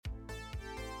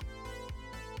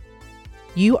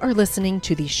You are listening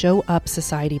to the Show Up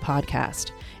Society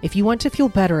podcast. If you want to feel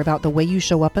better about the way you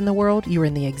show up in the world, you're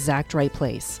in the exact right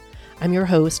place. I'm your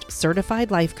host, certified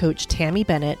life coach Tammy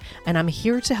Bennett, and I'm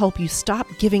here to help you stop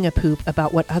giving a poop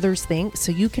about what others think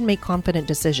so you can make confident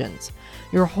decisions.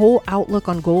 Your whole outlook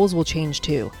on goals will change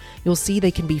too. You'll see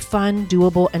they can be fun,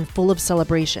 doable, and full of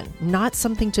celebration, not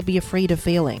something to be afraid of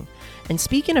failing. And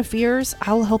speaking of fears,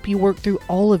 I'll help you work through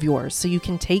all of yours so you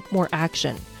can take more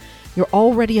action. You're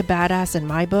already a badass in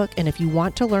my book, and if you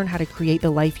want to learn how to create the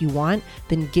life you want,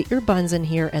 then get your buns in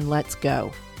here and let's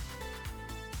go.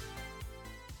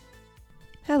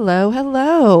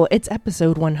 Hello. It's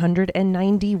episode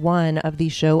 191 of the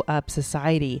Show Up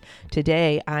Society.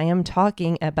 Today, I am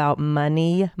talking about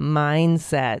money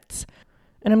mindset.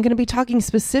 And I'm going to be talking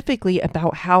specifically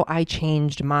about how I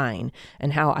changed mine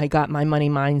and how I got my money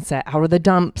mindset out of the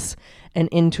dumps and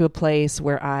into a place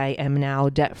where I am now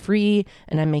debt-free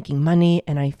and I'm making money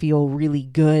and I feel really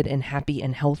good and happy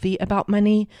and healthy about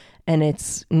money. And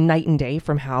it's night and day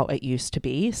from how it used to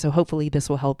be. So hopefully this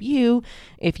will help you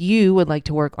if you would like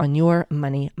to work on your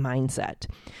money mindset.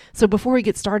 So before we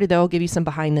get started though, I'll give you some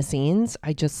behind the scenes.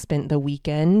 I just spent the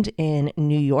weekend in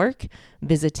New York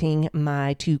visiting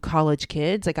my two college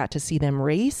kids. I got to see them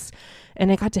race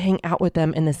and I got to hang out with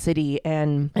them in the city,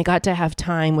 and I got to have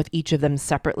time with each of them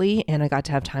separately and I got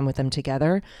to have time with them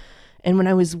together. And when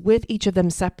I was with each of them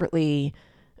separately,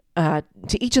 to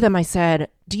each of them, I said,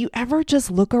 do you ever just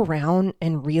look around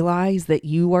and realize that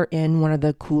you are in one of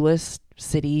the coolest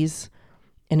cities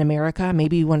in America,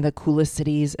 maybe one of the coolest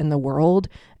cities in the world,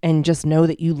 and just know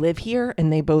that you live here?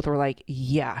 And they both were like,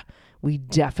 yeah, it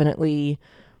definitely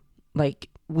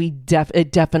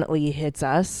hits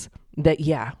us that,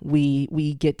 yeah,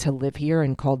 we get to live here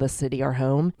and call this city our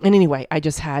home. And anyway, I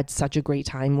just had such a great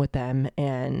time with them,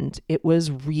 and it was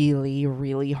really,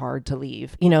 really hard to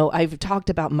leave. You know, I've talked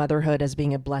about motherhood as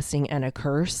being a blessing and a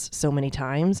curse so many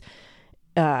times.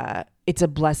 It's a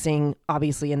blessing,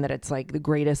 obviously, in that it's like the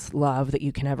greatest love that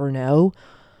you can ever know.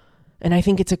 And I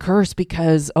think it's a curse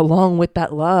because along with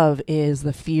that love is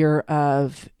the fear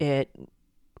of it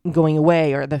going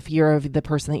away, or the fear of the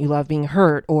person that you love being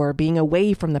hurt, or being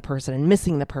away from the person and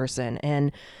missing the person.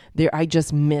 And I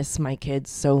just miss my kids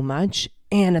so much.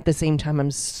 And at the same time, I'm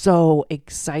so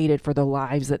excited for the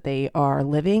lives that they are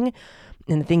living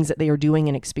and the things that they are doing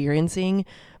and experiencing.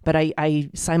 But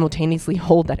I simultaneously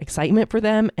hold that excitement for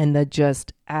them and the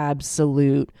just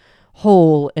absolute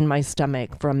hole in my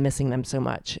stomach from missing them so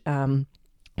much. Now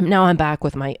I'm back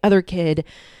with my other kid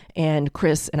and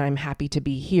Chris, and I'm happy to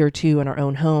be here too in our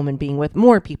own home and being with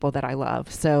more people that I love.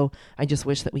 So I just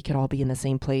wish that we could all be in the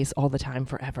same place all the time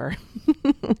forever.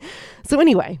 So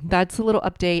anyway, that's a little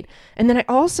update. And then I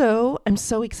also am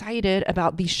so excited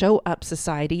about the Show Up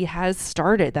Society has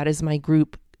started. That is my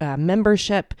group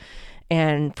membership.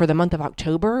 And for the month of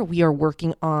October, we are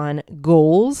working on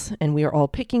goals, and we are all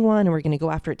picking one and we're going to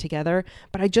go after it together.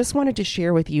 But I just wanted to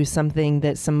share with you something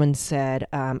that someone said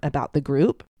about the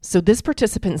group. So this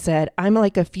participant said, I'm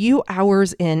like a few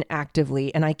hours in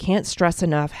actively, and I can't stress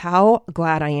enough how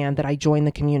glad I am that I joined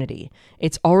the community.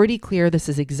 It's already clear this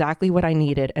is exactly what I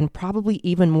needed, and probably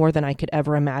even more than I could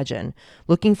ever imagine.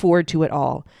 Looking forward to it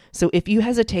all. So if you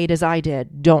hesitate as I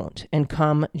did, don't, and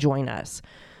come join us.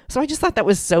 So I just thought that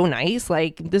was so nice.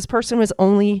 Like, this person was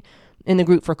only in the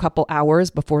group for a couple hours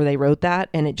before they wrote that.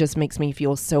 And it just makes me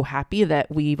feel so happy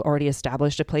that we've already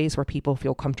established a place where people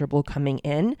feel comfortable coming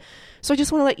in. So I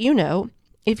just want to let you know,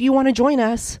 if you want to join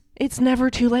us, it's never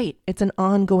too late. It's an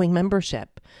ongoing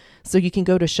membership. So you can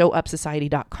go to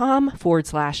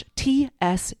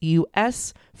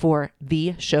showupsociety.com/TSUS for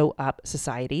the Show Up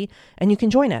Society, and you can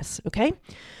join us. Okay.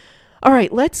 All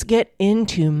right, let's get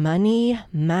into money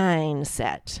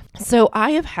mindset. So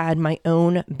I have had my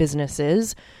own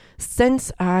businesses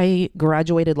since I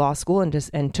graduated law school and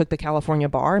took the California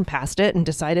bar and passed it and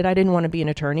decided I didn't want to be an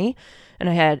attorney, and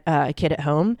I had a kid at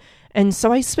home. And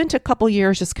so I spent a couple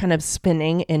years just kind of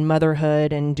spinning in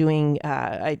motherhood and doing,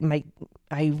 I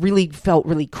really felt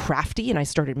really crafty, and I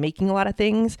started making a lot of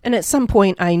things. And at some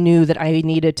point I knew that I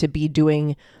needed to be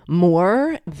doing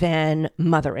more than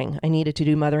mothering. I needed to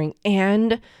do mothering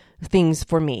and things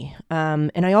for me.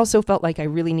 And I also felt like I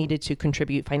really needed to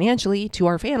contribute financially to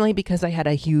our family because I had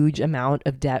a huge amount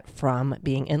of debt from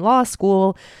being in law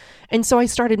school. And so I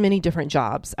started many different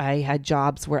jobs. I had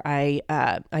jobs where I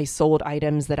sold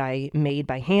items that I made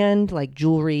by hand, like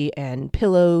jewelry and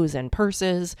pillows and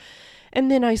purses. And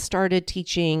then I started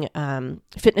teaching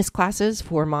fitness classes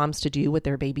for moms to do with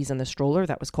their babies in the stroller.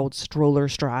 That was called Stroller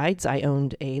Strides. I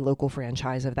owned a local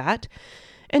franchise of that.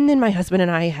 And then my husband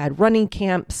and I had running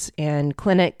camps and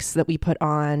clinics that we put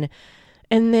on.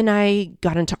 And then I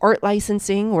got into art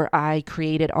licensing where I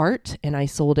created art and I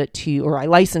I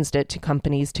licensed it to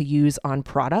companies to use on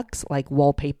products like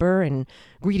wallpaper and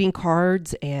greeting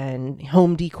cards and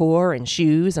home decor and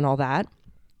shoes and all that.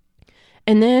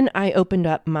 And then I opened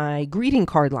up my greeting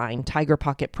card line, Tiger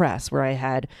Pocket Press, where I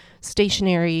had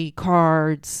stationery,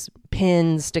 cards,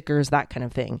 pins, stickers, that kind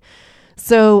of thing.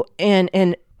 So,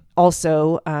 and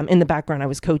also in the background, I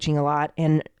was coaching a lot.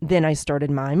 And then I started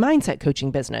my mindset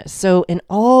coaching business. So in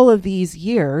all of these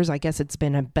years, I guess it's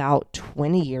been about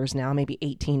 20 years now, maybe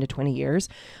 18 to 20 years,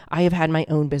 I have had my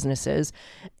own businesses.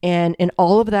 And in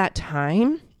all of that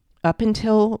time, up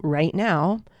until right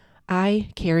now, I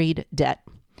carried debt.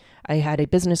 I had a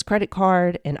business credit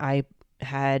card and I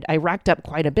racked up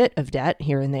quite a bit of debt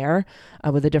here and there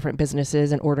with the different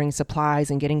businesses and ordering supplies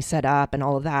and getting set up and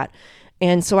all of that.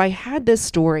 And so I had this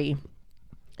story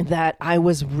that I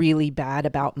was really bad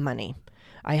about money.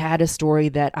 I had a story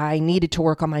that I needed to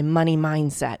work on my money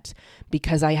mindset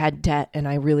because I had debt and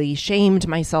I really shamed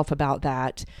myself about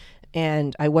that.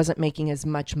 And I wasn't making as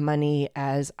much money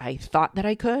as I thought that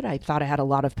I could. I thought I had a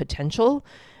lot of potential.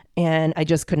 And I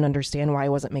just couldn't understand why I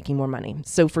wasn't making more money.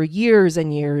 So for years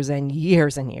and years and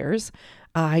years and years,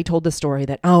 I told the story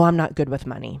that, I'm not good with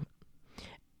money.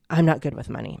 I'm not good with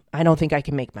money. I don't think I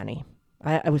can make money.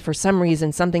 For some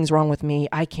reason, something's wrong with me.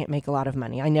 I can't make a lot of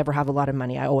money. I never have a lot of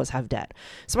money. I always have debt.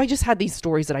 So I just had these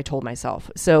stories that I told myself.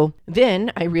 So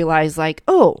then I realized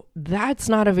that's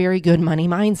not a very good money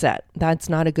mindset. That's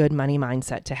not a good money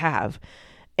mindset to have.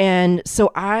 And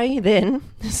so I then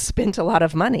spent a lot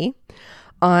of money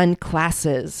on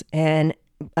classes and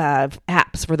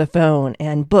apps for the phone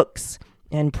and books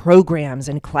and programs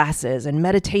and classes and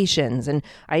meditations. And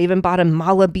I even bought a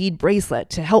mala bead bracelet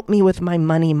to help me with my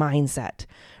money mindset,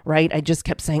 right? I just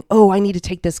kept saying, I need to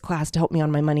take this class to help me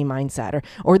on my money mindset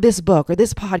or this book or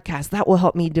this podcast that will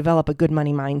help me develop a good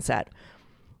money mindset.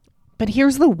 But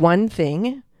here's the one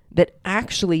thing that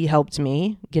actually helped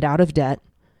me get out of debt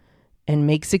and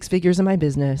make 6 figures in my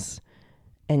business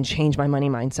and change my money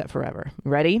mindset forever.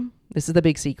 Ready? This is the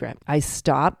big secret. I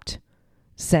stopped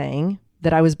saying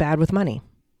that I was bad with money.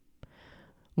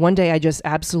 One day I just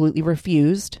absolutely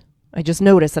refused. I just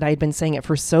noticed that I had been saying it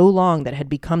for so long that it had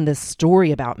become this story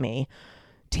about me.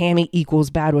 Tammy equals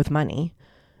bad with money.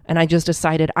 And I just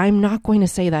decided I'm not going to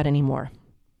say that anymore.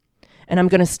 And I'm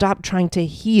going to stop trying to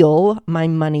heal my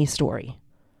money story.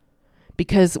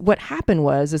 Because what happened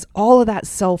is all of that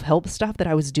self-help stuff that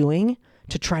I was doing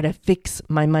to try to fix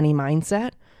my money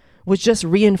mindset was just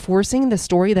reinforcing the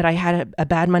story that I had a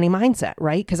bad money mindset,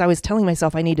 right? Because I was telling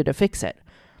myself I needed to fix it.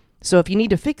 So if you need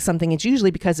to fix something, it's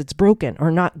usually because it's broken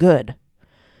or not good,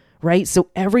 right? So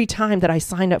every time that I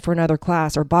signed up for another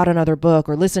class or bought another book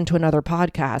or listened to another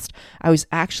podcast, I was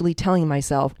actually telling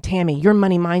myself, Tammy, your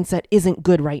money mindset isn't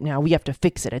good right now. We have to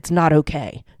fix it. It's not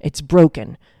okay. It's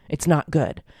broken. It's not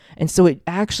good. And so it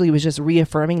actually was just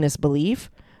reaffirming this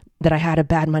belief that I had a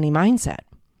bad money mindset.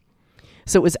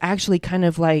 So it was actually kind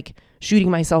of like shooting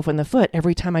myself in the foot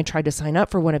every time I tried to sign up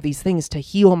for one of these things to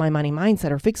heal my money mindset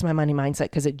or fix my money mindset,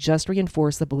 because it just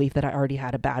reinforced the belief that I already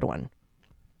had a bad one.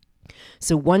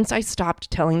 So once I stopped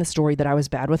telling the story that I was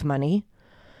bad with money,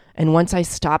 and once I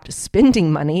stopped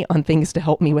spending money on things to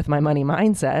help me with my money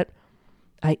mindset,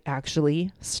 I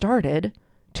actually started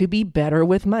to be better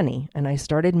with money. And I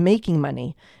started making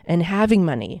money and having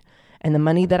money. And the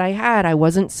money that I had, I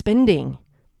wasn't spending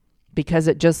because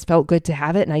it just felt good to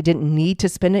have it. And I didn't need to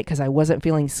spend it because I wasn't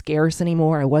feeling scarce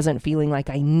anymore. I wasn't feeling like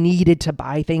I needed to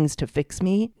buy things to fix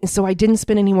me. And so I didn't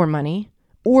spend any more money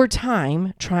or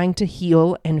time trying to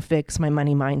heal and fix my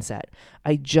money mindset.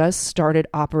 I just started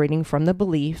operating from the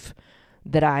belief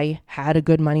that I had a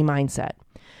good money mindset.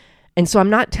 And so I'm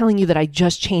not telling you that I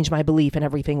just changed my belief and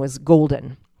everything was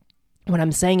golden. What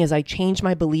I'm saying is I changed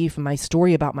my belief and my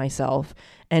story about myself.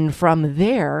 And from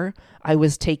there, I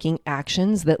was taking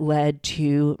actions that led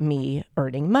to me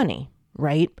earning money,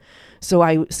 right? So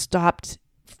I stopped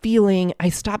feeling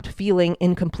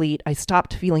incomplete. I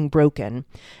stopped feeling broken.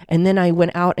 And then I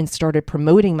went out and started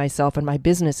promoting myself and my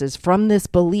businesses from this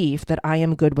belief that I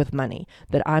am good with money,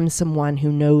 that I'm someone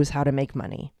who knows how to make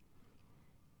money.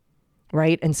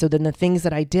 Right? And so then the things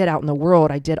that I did out in the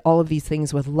world, I did all of these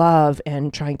things with love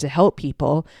and trying to help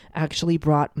people, actually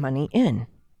brought money in.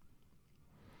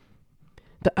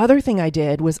 The other thing I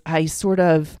did was I sort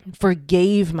of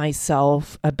forgave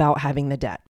myself about having the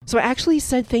debt. So I actually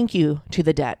said thank you to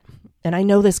the debt. And I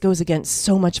know this goes against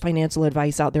so much financial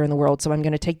advice out there in the world. So I'm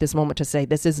going to take this moment to say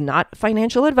this is not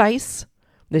financial advice.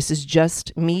 This is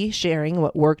just me sharing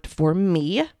what worked for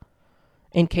me.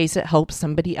 in case it helps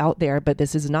somebody out there. But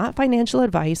this is not financial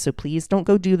advice, so please don't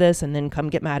go do this and then come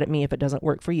get mad at me if it doesn't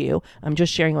work for you. I'm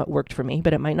just sharing what worked for me,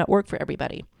 but it might not work for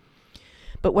everybody.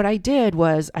 But what I did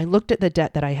was I looked at the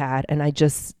debt that I had and I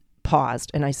just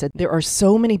paused and I said, there are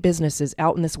so many businesses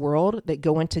out in this world that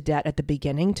go into debt at the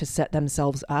beginning to set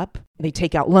themselves up. They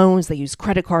take out loans, they use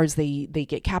credit cards, they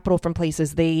get capital from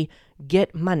places, they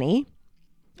get money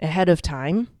ahead of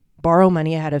time, borrow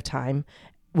money ahead of time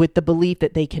with the belief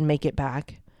that they can make it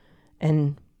back,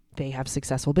 and they have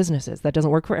successful businesses. That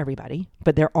doesn't work for everybody,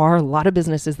 but there are a lot of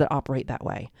businesses that operate that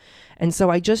way. And so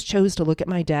I just chose to look at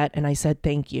my debt and I said,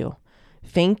 thank you.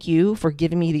 Thank you for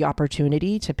giving me the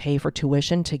opportunity to pay for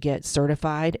tuition to get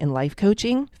certified in life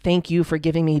coaching. Thank you for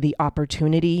giving me the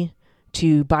opportunity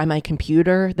to buy my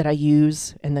computer that I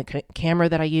use and the camera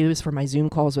that I use for my Zoom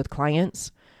calls with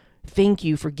clients. Thank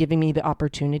you for giving me the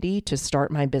opportunity to start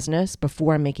my business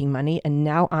before I'm making money. And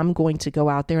now I'm going to go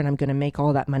out there and I'm going to make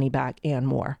all that money back and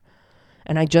more.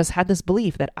 And I just had this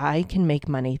belief that I can make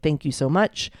money. Thank you so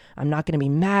much. I'm not going to be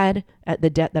mad at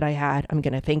the debt that I had. I'm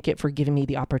going to thank it for giving me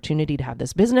the opportunity to have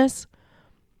this business.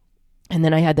 And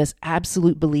then I had this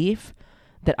absolute belief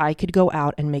that I could go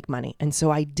out and make money. And so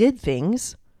I did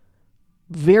things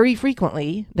very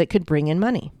frequently that could bring in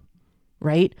money,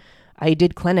 right? I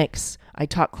did clinics. I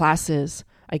taught classes.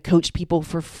 I coached people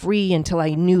for free until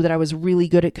I knew that I was really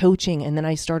good at coaching. And then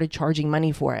I started charging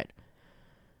money for it.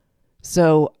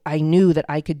 So I knew that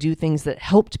I could do things that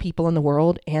helped people in the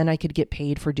world and I could get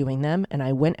paid for doing them. And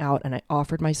I went out and I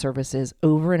offered my services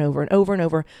over and over and over and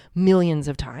over millions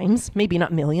of times, maybe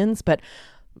not millions, but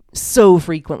so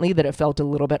frequently that it felt a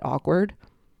little bit awkward.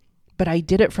 But I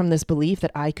did it from this belief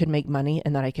that I could make money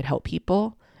and that I could help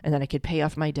people and that I could pay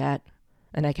off my debt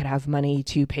and I could have money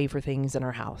to pay for things in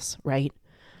our house, right?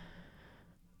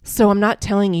 So I'm not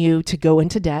telling you to go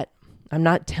into debt. I'm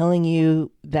not telling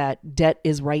you that debt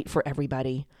is right for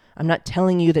everybody. I'm not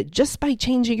telling you that just by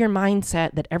changing your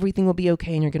mindset that everything will be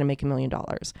okay and you're going to make $1 million.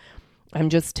 I'm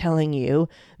just telling you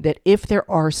that if there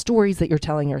are stories that you're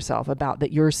telling yourself about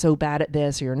that you're so bad at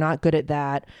this or you're not good at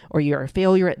that or you're a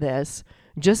failure at this,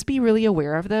 just be really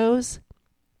aware of those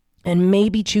and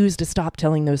maybe choose to stop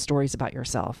telling those stories about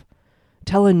yourself.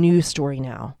 Tell a new story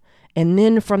now. And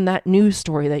then from that new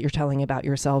story that you're telling about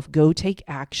yourself, go take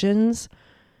actions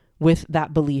with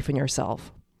that belief in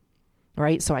yourself,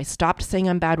 right? So I stopped saying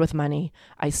I'm bad with money.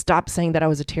 I stopped saying that I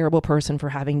was a terrible person for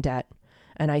having debt.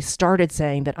 And I started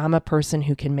saying that I'm a person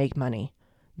who can make money,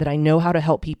 that I know how to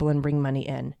help people and bring money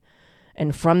in.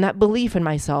 And from that belief in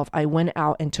myself, I went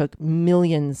out and took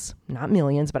millions, not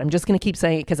millions, but I'm just going to keep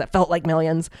saying it because it felt like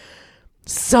millions,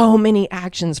 so many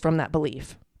actions from that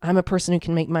belief. I'm a person who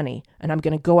can make money and I'm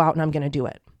going to go out and I'm going to do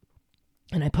it.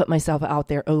 And I put myself out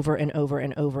there over and over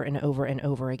and over and over and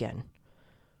over again.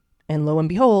 And lo and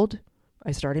behold,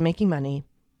 I started making money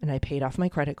and I paid off my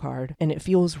credit card and it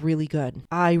feels really good.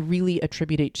 I really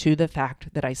attribute it to the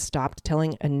fact that I stopped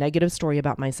telling a negative story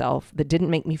about myself that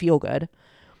didn't make me feel good.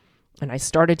 And I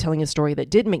started telling a story that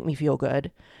did make me feel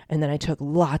good. And then I took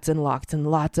lots and lots and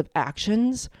lots of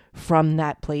actions from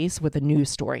that place with a new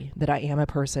story that I am a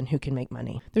person who can make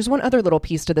money. There's one other little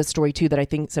piece to this story too that I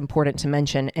think is important to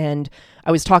mention. And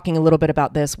I was talking a little bit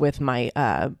about this with my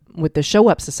with the Show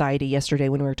Up Society yesterday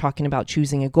when we were talking about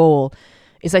choosing a goal.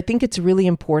 Is I think it's really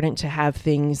important to have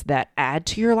things that add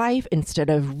to your life instead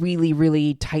of really,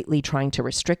 really tightly trying to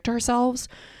restrict ourselves.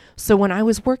 So when I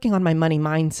was working on my money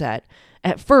mindset,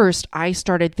 at first, I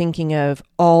started thinking of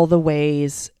all the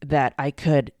ways that I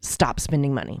could stop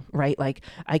spending money, right? Like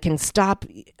I can stop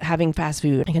having fast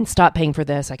food. I can stop paying for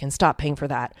this. I can stop paying for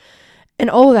that. And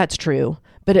all of that's true,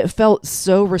 but it felt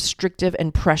so restrictive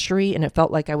and pressury, and it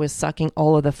felt like I was sucking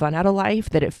all of the fun out of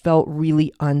life that it felt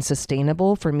really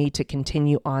unsustainable for me to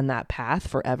continue on that path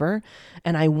forever.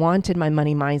 And I wanted my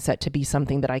money mindset to be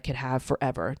something that I could have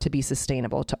forever, to be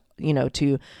sustainable, to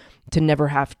never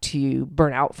have to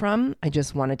burn out from. I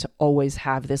just wanted to always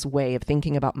have this way of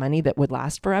thinking about money that would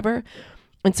last forever.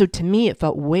 And so to me, it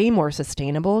felt way more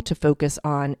sustainable to focus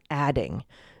on adding.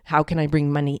 How can I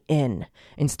bring money in?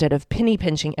 Instead of penny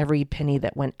pinching every penny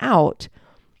that went out,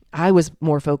 I was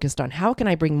more focused on how can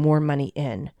I bring more money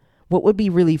in? What would be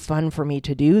really fun for me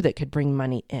to do that could bring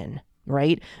money in,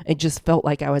 right? It just felt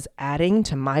like I was adding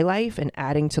to my life and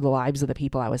adding to the lives of the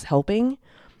people I was helping.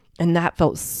 And that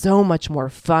felt so much more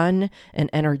fun and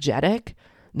energetic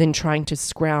than trying to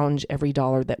scrounge every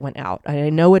dollar that went out. And I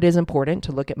know it is important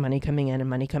to look at money coming in and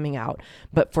money coming out.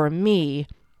 But for me,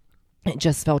 it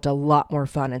just felt a lot more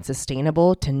fun and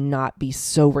sustainable to not be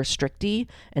so restricty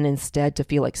and instead to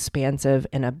feel expansive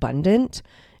and abundant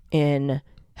in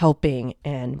helping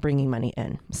and bringing money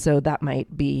in. So that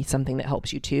might be something that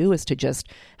helps you too, is to just,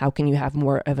 how can you have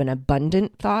more of an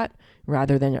abundant thought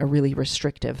rather than a really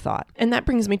restrictive thought? And that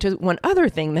brings me to one other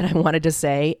thing that I wanted to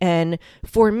say. And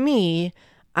for me,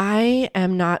 I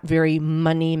am not very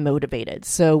money motivated.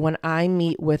 So when I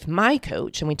meet with my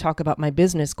coach and we talk about my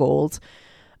business goals,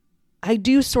 I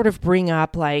do sort of bring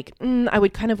up like, I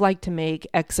would kind of like to make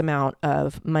X amount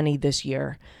of money this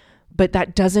year, but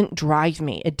that doesn't drive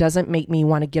me. It doesn't make me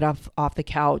want to get off the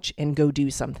couch and go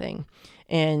do something.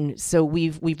 And so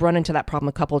we've run into that problem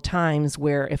a couple of times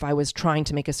where if I was trying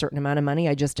to make a certain amount of money,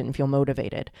 I just didn't feel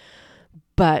motivated.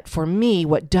 But for me,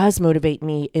 what does motivate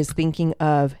me is thinking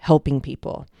of helping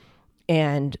people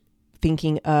and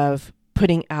thinking of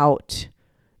putting out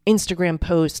Instagram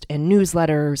posts and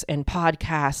newsletters and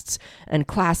podcasts and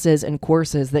classes and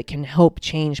courses that can help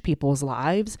change people's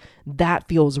lives. That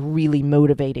feels really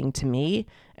motivating to me.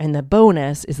 And the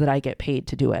bonus is that I get paid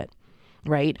to do it.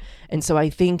 Right? And so I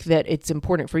think that it's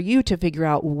important for you to figure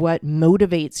out what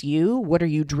motivates you. What are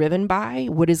you driven by?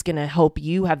 What is going to help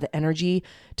you have the energy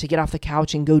to get off the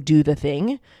couch and go do the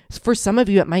thing? For some of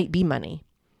you, it might be money.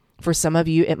 For some of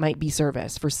you, it might be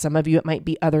service. For some of you, it might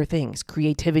be other things,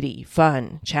 creativity,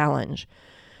 fun, challenge.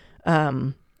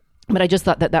 But I just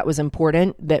thought that was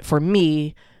important, that for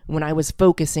me, when I was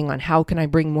focusing on how can I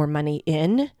bring more money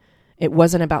in, it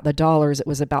wasn't about the dollars. It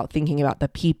was about thinking about the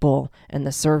people and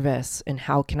the service and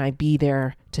how can I be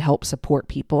there to help support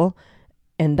people.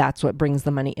 And that's what brings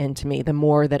the money into me. The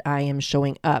more that I am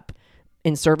showing up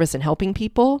in service and helping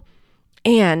people,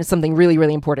 and something really,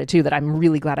 really important too, that I'm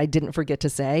really glad I didn't forget to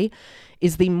say,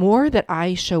 is the more that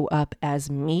I show up as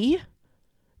me,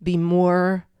 the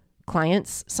more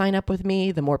clients sign up with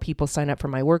me, the more people sign up for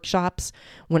my workshops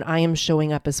when I am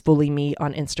showing up as fully me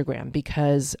on Instagram.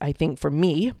 Because I think for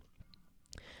me,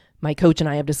 my coach and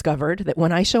I have discovered that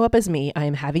when I show up as me, I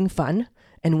am having fun.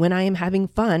 And when I am having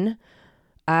fun,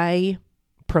 I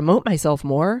promote myself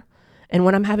more. And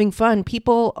when I'm having fun,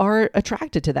 people are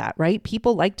attracted to that, right?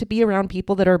 People like to be around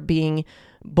people that are being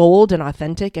bold and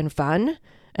authentic and fun.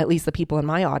 At least the people in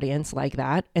my audience like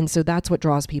that. And so that's what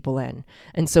draws people in.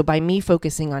 And so by me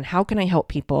focusing on how can I help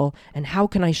people and how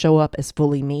can I show up as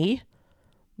fully me,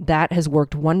 that has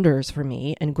worked wonders for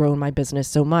me and grown my business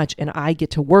so much. And I get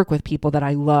to work with people that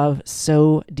I love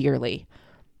so dearly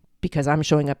because I'm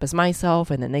showing up as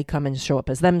myself and then they come and show up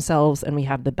as themselves and we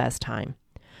have the best time.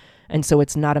 And so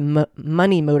it's not a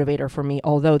money motivator for me,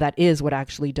 although that is what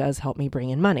actually does help me bring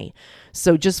in money.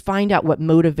 So just find out what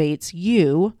motivates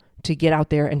you to get out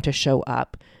there and to show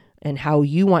up and how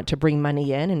you want to bring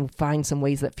money in and find some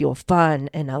ways that feel fun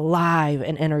and alive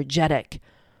and energetic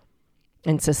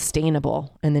and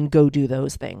sustainable, and then go do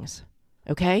those things.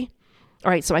 Okay? All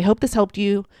right. So I hope this helped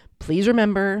you. Please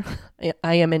remember,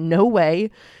 I am in no way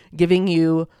giving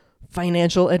you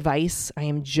financial advice. I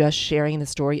am just sharing the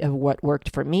story of what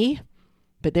worked for me.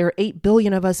 But there are 8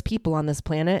 billion of us people on this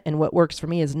planet, and what works for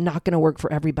me is not going to work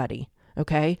for everybody.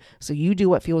 Okay? So you do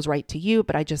what feels right to you,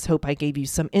 but I just hope I gave you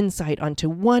some insight onto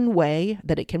one way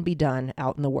that it can be done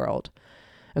out in the world.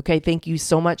 Okay, thank you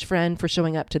so much, friend, for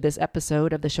showing up to this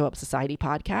episode of the Show Up Society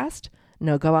podcast.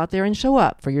 Now go out there and show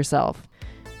up for yourself.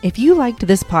 If you liked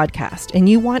this podcast and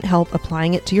you want help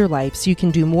applying it to your life so you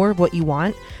can do more of what you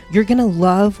want, you're going to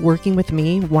love working with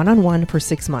me one-on-one for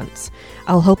 6 months.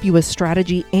 I'll help you with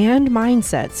strategy and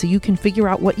mindset so you can figure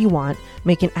out what you want,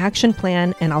 make an action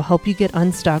plan, and I'll help you get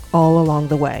unstuck all along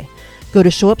the way. Go to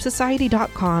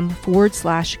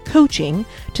showupsociety.com/coaching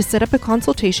to set up a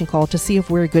consultation call to see if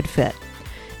we're a good fit.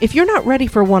 If you're not ready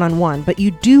for one-on-one, but you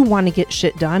do want to get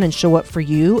shit done and show up for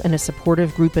you in a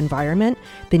supportive group environment,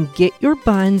 then get your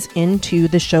buns into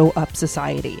the Show Up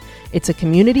Society. It's a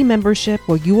community membership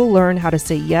where you will learn how to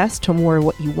say yes to more of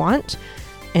what you want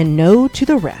and no to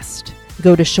the rest.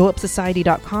 Go to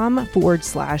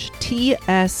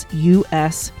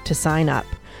showupsociety.com/TSUS to sign up.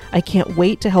 I can't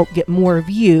wait to help get more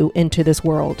of you into this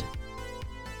world.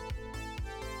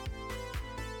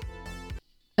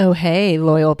 Oh, hey,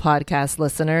 loyal podcast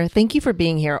listener. Thank you for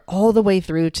being here all the way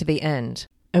through to the end.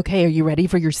 Okay, are you ready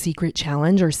for your secret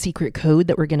challenge or secret code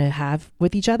that we're going to have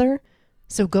with each other?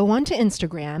 So go on to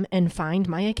Instagram and find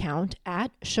my account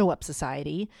at Show Up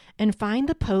Society and find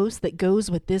the post that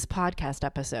goes with this podcast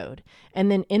episode.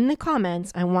 And then in the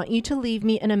comments, I want you to leave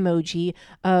me an emoji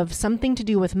of something to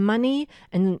do with money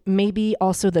and maybe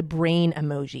also the brain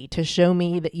emoji to show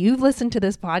me that you've listened to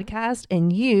this podcast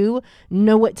and you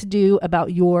know what to do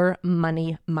about your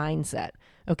money mindset.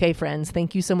 Okay, friends,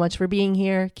 thank you so much for being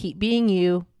here. Keep being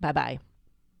you. Bye-bye.